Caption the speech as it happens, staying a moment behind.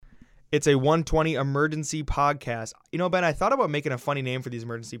It's a 120 emergency podcast. You know, Ben, I thought about making a funny name for these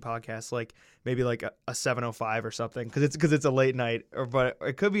emergency podcasts, like maybe like a 7:05 or something, because it's a late night, but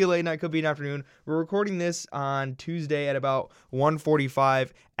it could be a late night, could be an afternoon. We're recording this on Tuesday at about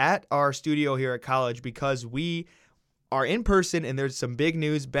 1:45 at our studio here at college because we are in person and there's some big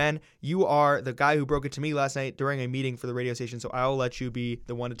news. Ben, you are the guy who broke it to me last night during a meeting for the radio station, so I'll let you be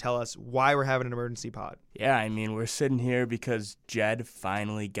the one to tell us why we're having an emergency pod. Yeah, I mean, we're sitting here because Jed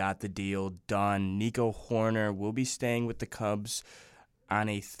finally got the deal done. Nico Hoerner will be staying with the Cubs on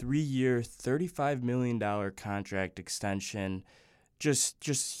a 3-year, $35 million contract extension. Just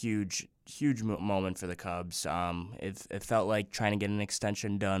huge moment for the Cubs. It felt like trying to get an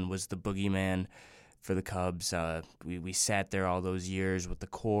extension done was the boogeyman for the Cubs. We sat there all those years with the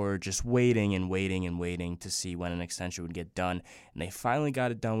core just waiting to see when an extension would get done. And they finally got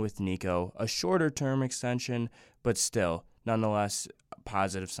it done with Nico. A shorter-term extension, but still, nonetheless,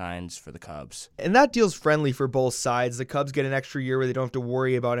 positive signs for the Cubs. And that deal's friendly for both sides. The Cubs get an extra year where they don't have to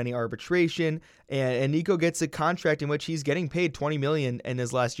worry about any arbitration, and Nico gets a contract in which he's getting paid $20 million in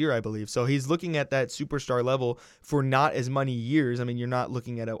his last year, I believe. So he's looking at that superstar level for not as many years. I mean, you're not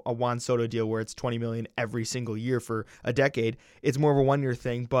looking at a Juan Soto deal where it's $20 million every single year for a decade. It's more of a one-year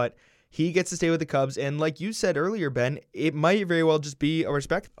thing, but he gets to stay with the Cubs, and like you said earlier, Ben, it might very well just be a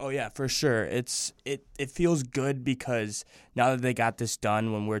respect. Oh yeah, for sure. It feels good because now that they got this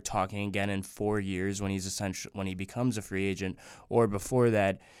done, when we're talking again in 4 years, when he becomes a free agent, or before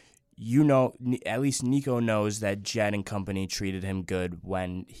that, you know, at least Nico knows that Jed and company treated him good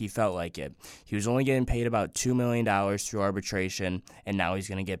when he felt like it. He was only getting paid about $2 million through arbitration, and now he's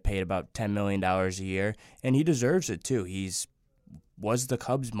going to get paid about $10 million a year, and he deserves it too. Was the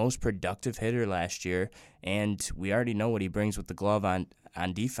Cubs' most productive hitter last year, and we already know what he brings with the glove on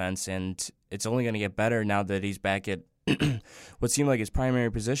defense, and it's only going to get better now that he's back at what seemed like his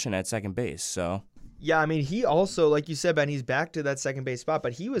primary position at second base. So yeah, I mean, he also, like you said, Ben, he's back to that second base spot,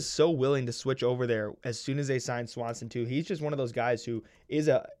 but he was so willing to switch over there as soon as they signed Swanson too. He's just one of those guys who is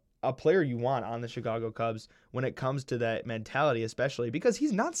a player you want on the Chicago Cubs when it comes to that mentality, especially because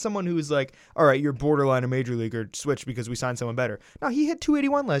he's not someone who's like, all right, you're borderline a major leaguer, switch because we signed someone better. No, he hit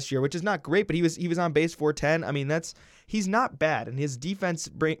 281 last year, which is not great, but he was on base 410. I mean, he's not bad, and his defense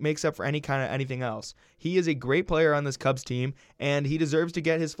makes up for any kind of anything else. He is a great player on this Cubs team, and he deserves to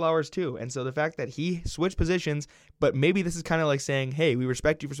get his flowers too. And so the fact that he switched positions, but maybe this is kind of like saying, hey, we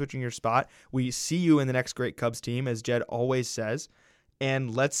respect you for switching your spot. We see you in the next great Cubs team, as Jed always says,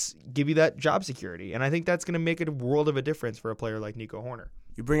 and let's give you that job security. And I think that's going to make a world of a difference for a player like Nico Hoerner.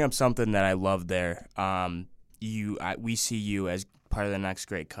 You bring up something that I love there. We see you as part of the next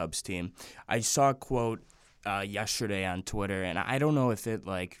great Cubs team. I saw a quote yesterday on Twitter, and I don't know if it,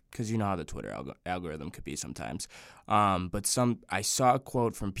 because you know how the Twitter algorithm could be sometimes. But I saw a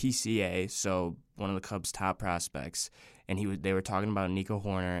quote from PCA, so one of the Cubs' top prospects, and they were talking about Nico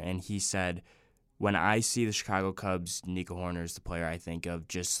Hoerner, and he said, when I see the Chicago Cubs, Nico Hoerner is the player I think of,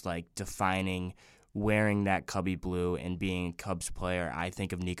 just like defining, wearing that Cubby blue and being a Cubs player. I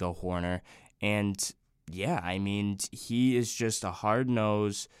think of Nico Hoerner. And yeah, I mean, he is just a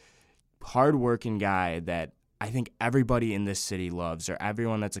hard-nosed, hard-working guy that I think everybody in this city loves, or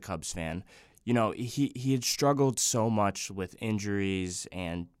everyone that's a Cubs fan. You know, he had struggled so much with injuries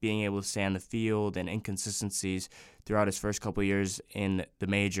and being able to stay on the field and inconsistencies throughout his first couple of years in the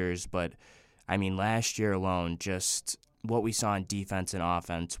majors, but I mean, last year alone, just what we saw in defense and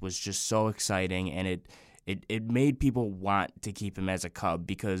offense was just so exciting, and it made people want to keep him as a Cub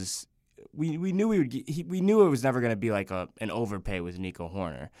because we knew it was never going to be like an overpay with Nico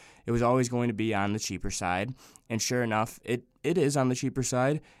Hoerner. It was always going to be on the cheaper side, and sure enough, it is on the cheaper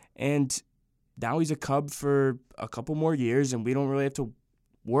side, and now he's a Cub for a couple more years, and we don't really have to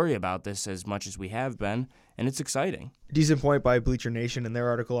worry about this as much as we have been, and it's exciting. Decent point by Bleacher Nation in their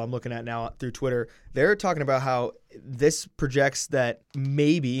article I'm looking at now through Twitter. They're talking about how this projects that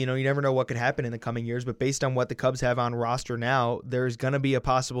maybe, you never know what could happen in the coming years, but based on what the Cubs have on roster now, there's going to be a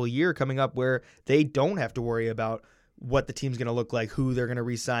possible year coming up where they don't have to worry about what the team's going to look like, who they're going to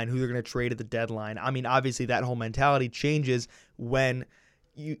re-sign, who they're going to trade at the deadline. I mean, obviously that whole mentality changes when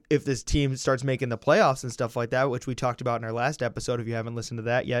if this team starts making the playoffs and stuff like that, which we talked about in our last episode. If you haven't listened to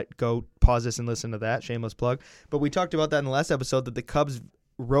that yet, go pause this and listen to that. Shameless plug. But we talked about that in the last episode, that the Cubs'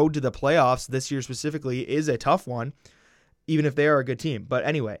 road to the playoffs this year specifically is a tough one, even if they are a good team. But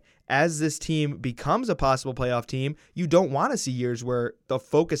anyway, as this team becomes a possible playoff team, you don't want to see years where the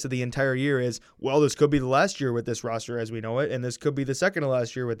focus of the entire year is, well, this could be the last year with this roster as we know it, and this could be the second to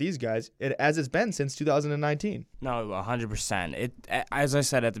last year with these guys, as it's been since 2019. No, 100%. As I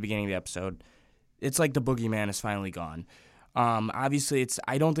said at the beginning of the episode, it's like the boogeyman is finally gone. Obviously,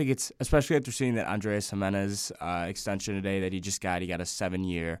 I don't think it's, especially after seeing that Andres Jimenez extension today that he got a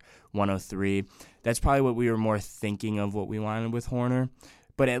 7-year, 103. That's probably what we were more thinking of what we wanted with Hoerner.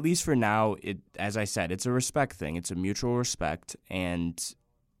 But at least for now, as I said, it's a respect thing. It's a mutual respect. And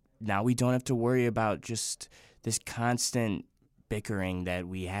now we don't have to worry about just this constant bickering that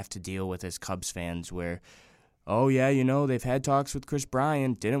we have to deal with as Cubs fans where, oh, yeah, they've had talks with Chris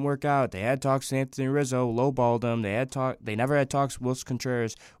Bryant, didn't work out. They had talks with Anthony Rizzo, lowballed him. They never had talks with Wilson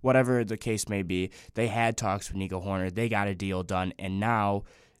Contreras, whatever the case may be. They had talks with Nico Hoerner. They got a deal done, and now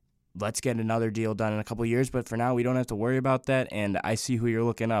let's get another deal done in a couple of years. But for now, we don't have to worry about that, and I see who you're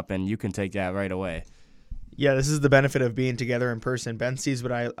looking up, and you can take that right away. Yeah, this is the benefit of being together in person. Ben sees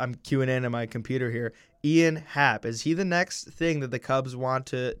what I'm queuing in on my computer here. Ian Happ, is he the next thing that the Cubs want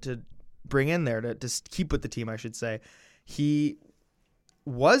to bring in there to keep with the team, I should say? He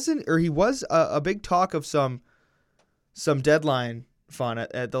was a big talk of some deadline fun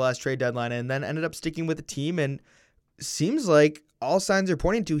at the last trade deadline, and then ended up sticking with the team, and seems like all signs are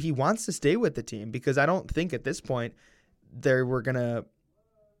pointing to he wants to stay with the team, because I don't think at this point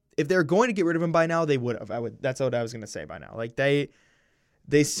if they're going to get rid of him by now, they would have. That's what I was going to say by now. Like they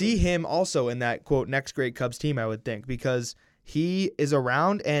see him also in that quote next great Cubs team, I would think, because he is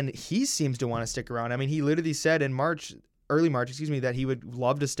around and he seems to want to stick around. I mean, he literally said in early March, that he would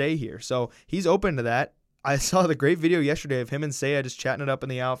love to stay here. So he's open to that. I saw the great video yesterday of him and Seiya just chatting it up in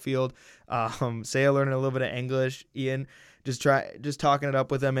the outfield. Seiya learning a little bit of English. Ian just talking it up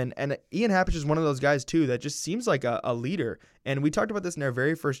with him. And Ian Happ is just one of those guys, too, that just seems like a leader. And we talked about this in our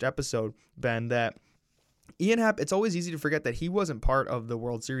very first episode, Ben, that Ian Happ, it's always easy to forget that he wasn't part of the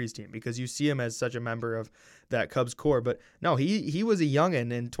World Series team because you see him as such a member of that Cubs core. But no, he was a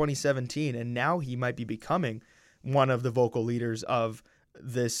youngin' in 2017, and now he might be becoming one of the vocal leaders of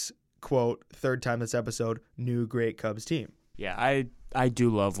this, quote, third time this episode, new great Cubs team. Yeah, I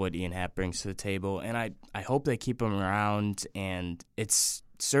do love what Ian Happ brings to the table, and I hope they keep him around. And it's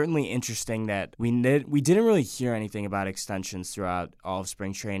certainly interesting that we didn't really hear anything about extensions throughout all of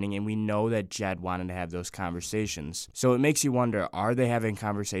spring training, and we know that Jed wanted to have those conversations. So it makes you wonder, are they having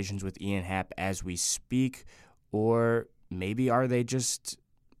conversations with Ian Happ as we speak, or maybe are they just,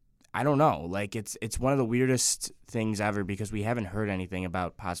 I don't know. Like it's one of the weirdest things ever because we haven't heard anything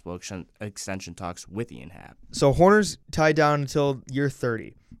about possible extension talks with Ian Happ. So Hoerner's tied down until year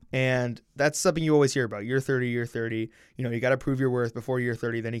 30, and that's something you always hear about. Year 30. You got to prove your worth before year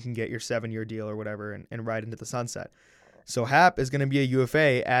 30, then you can get your 7-year deal or whatever and ride into the sunset. So Happ is going to be a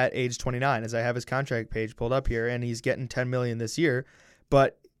UFA at age 29, as I have his contract page pulled up here, and he's getting $10 million this year.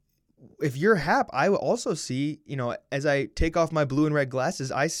 But if you're Happ, I will also see, as I take off my blue and red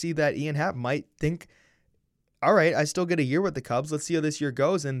glasses, I see that Ian Happ might think, all right, I still get a year with the Cubs. Let's see how this year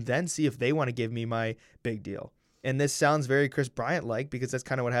goes and then see if they want to give me my big deal. And this sounds very Chris Bryant-like because that's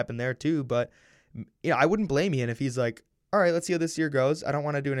kind of what happened there too. But I wouldn't blame Ian if he's like, all right, let's see how this year goes. I don't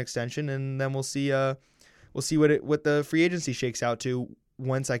want to do an extension, and then we'll see what the free agency shakes out to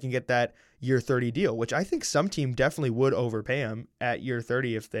once I can get that year 30 deal, which I think some team definitely would overpay him at year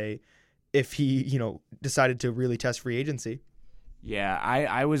 30 if he decided to really test free agency. Yeah,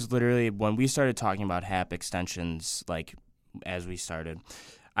 I was literally, when we started talking about Happ extensions, like as we started,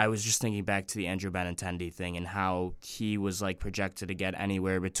 I was just thinking back to the Andrew Benintendi thing and how he was like projected to get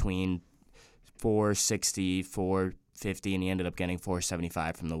anywhere between 460, 450, and he ended up getting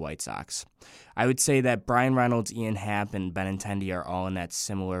 475 from the White Sox. I would say that Brian Reynolds, Ian Happ, and Benintendi are all in that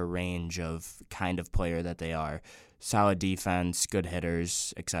similar range of kind of player that they are. Solid defense, good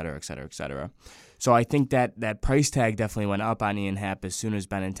hitters, et cetera, et cetera, et cetera. So I think that price tag definitely went up on Ian Happ as soon as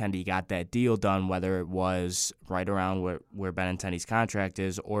Benintendi got that deal done, whether it was right around where Benintendi's contract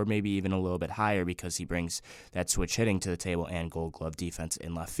is or maybe even a little bit higher because he brings that switch hitting to the table and Gold Glove defense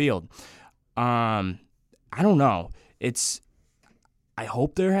in left field. I don't know. I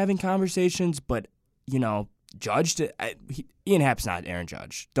hope they're having conversations, but, Judge, Ian Happ's not Aaron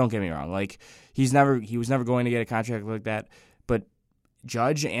Judge. Don't get me wrong. Like he was never going to get a contract like that. But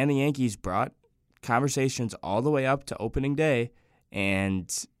Judge and the Yankees brought conversations all the way up to opening day,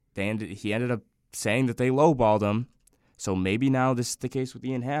 and he ended up saying that they lowballed him. So maybe now this is the case with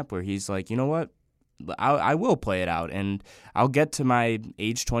Ian Happ, where he's like, you know what, I will play it out, and I'll get to my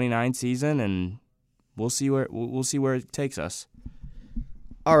age 29 season, and we'll see where it takes us.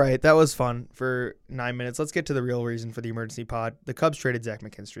 All right, that was fun for 9 minutes. Let's get to the real reason for the emergency pod. The Cubs traded Zach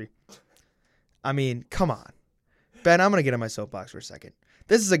McKinstry. I mean, come on. Ben, I'm going to get on my soapbox for a second.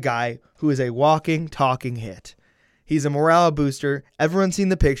 This is a guy who is a walking, talking hit. He's a morale booster. Everyone's seen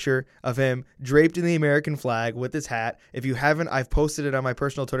the picture of him draped in the American flag with his hat. If you haven't, I've posted it on my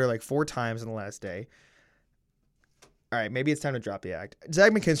personal Twitter like 4 times in the last day. all right, maybe it's time to drop the act.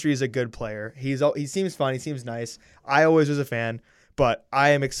 Zach McKinstry is a good player. He seems fun. He seems nice. I always was a fan, but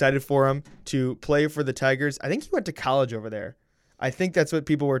I am excited for him to play for the Tigers. I think he went to college over there. I think that's what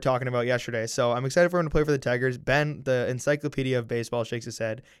people were talking about yesterday. So I'm excited for him to play for the Tigers. Ben, the encyclopedia of baseball, shakes his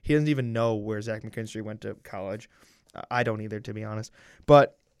head. He doesn't even know where Zach McKinstry went to college. I don't either, to be honest.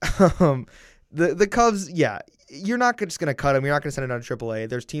 But the Cubs, yeah, you're not just going to cut him. You're not going to send him down to AAA.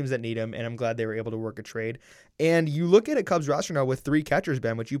 There's teams that need him, and I'm glad they were able to work a trade. And you look at a Cubs roster now with 3 catchers,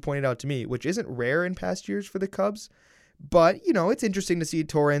 Ben, which you pointed out to me, which isn't rare in past years for the Cubs. But, it's interesting to see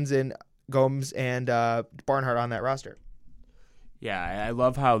Torrens and Gomes and Barnhart on that roster. Yeah, I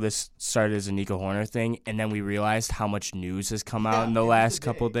love how this started as a Nico Hoerner thing, and then we realized how much news has come out in the last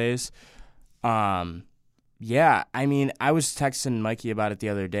couple of days. Yeah, I mean, I was texting Mikey about it the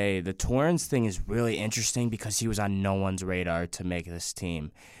other day. The Torrens thing is really interesting because he was on no one's radar to make this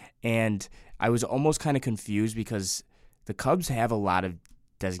team. And I was almost kind of confused because the Cubs have a lot of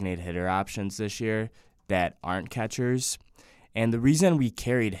designated hitter options this year that aren't catchers. And the reason we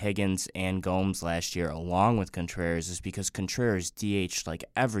carried Higgins and Gomes last year along with Contreras is because Contreras DH'd like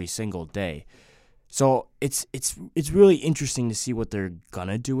every single day. So it's really interesting to see what they're going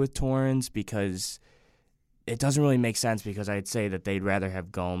to do with Torrens because it doesn't really make sense because I'd say that they'd rather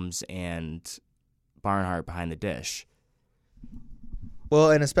have Gomes and Barnhart behind the dish.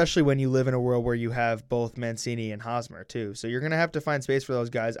 Well, and especially when you live in a world where you have both Mancini and Hosmer, too. So you're going to have to find space for those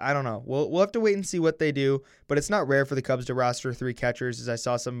guys. I don't know. We'll have to wait and see what they do, but it's not rare for the Cubs to roster 3 catchers, as I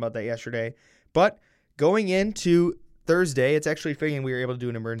saw something about that yesterday. But going into Thursday, it's actually fitting we were able to do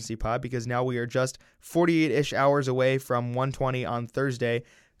an emergency pod because now we are just 48-ish hours away from 120 on Thursday.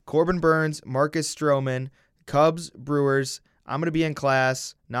 Corbin Burns, Marcus Stroman, Cubs, Brewers. I'm going to be in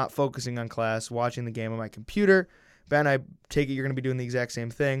class, not focusing on class, watching the game on my computer. Ben, I take it you're going to be doing the exact same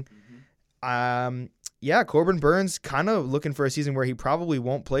thing. Yeah, Corbin Burns kind of looking for a season where he probably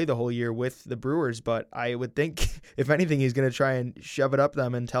won't play the whole year with the Brewers, but I would think, if anything, he's going to try and shove it up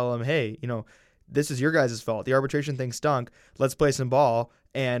them and tell them, hey, this is your guys' fault. The arbitration thing stunk. Let's play some ball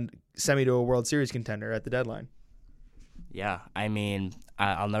and send me to a World Series contender at the deadline. Yeah, I mean,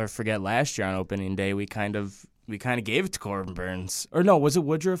 I'll never forget last year on opening day, we kind of gave it to Corbin Burns. Or no, was it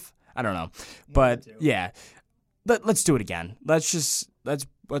Woodruff? I don't know. But yeah, let's do it again. Let's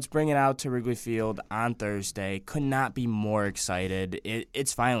bring it out to Wrigley Field on Thursday. Could not be more excited.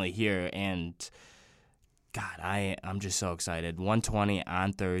 It's finally here, and God, I'm just so excited. 1:20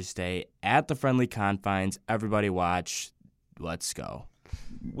 on Thursday at the Friendly Confines. Everybody watch. Let's go.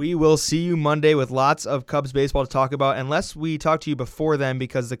 We will see you Monday with lots of Cubs baseball to talk about. Unless we talk to you before then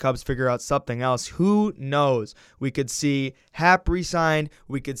because the Cubs figure out something else. Who knows? We could see Happ re-signed.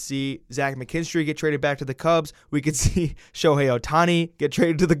 We could see Zach McKinstry get traded back to the Cubs. We could see Shohei Ohtani get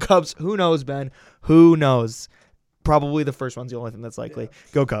traded to the Cubs. Who knows, Ben? Who knows? Probably the first one's the only thing that's likely.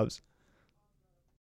 Yeah. Go Cubs.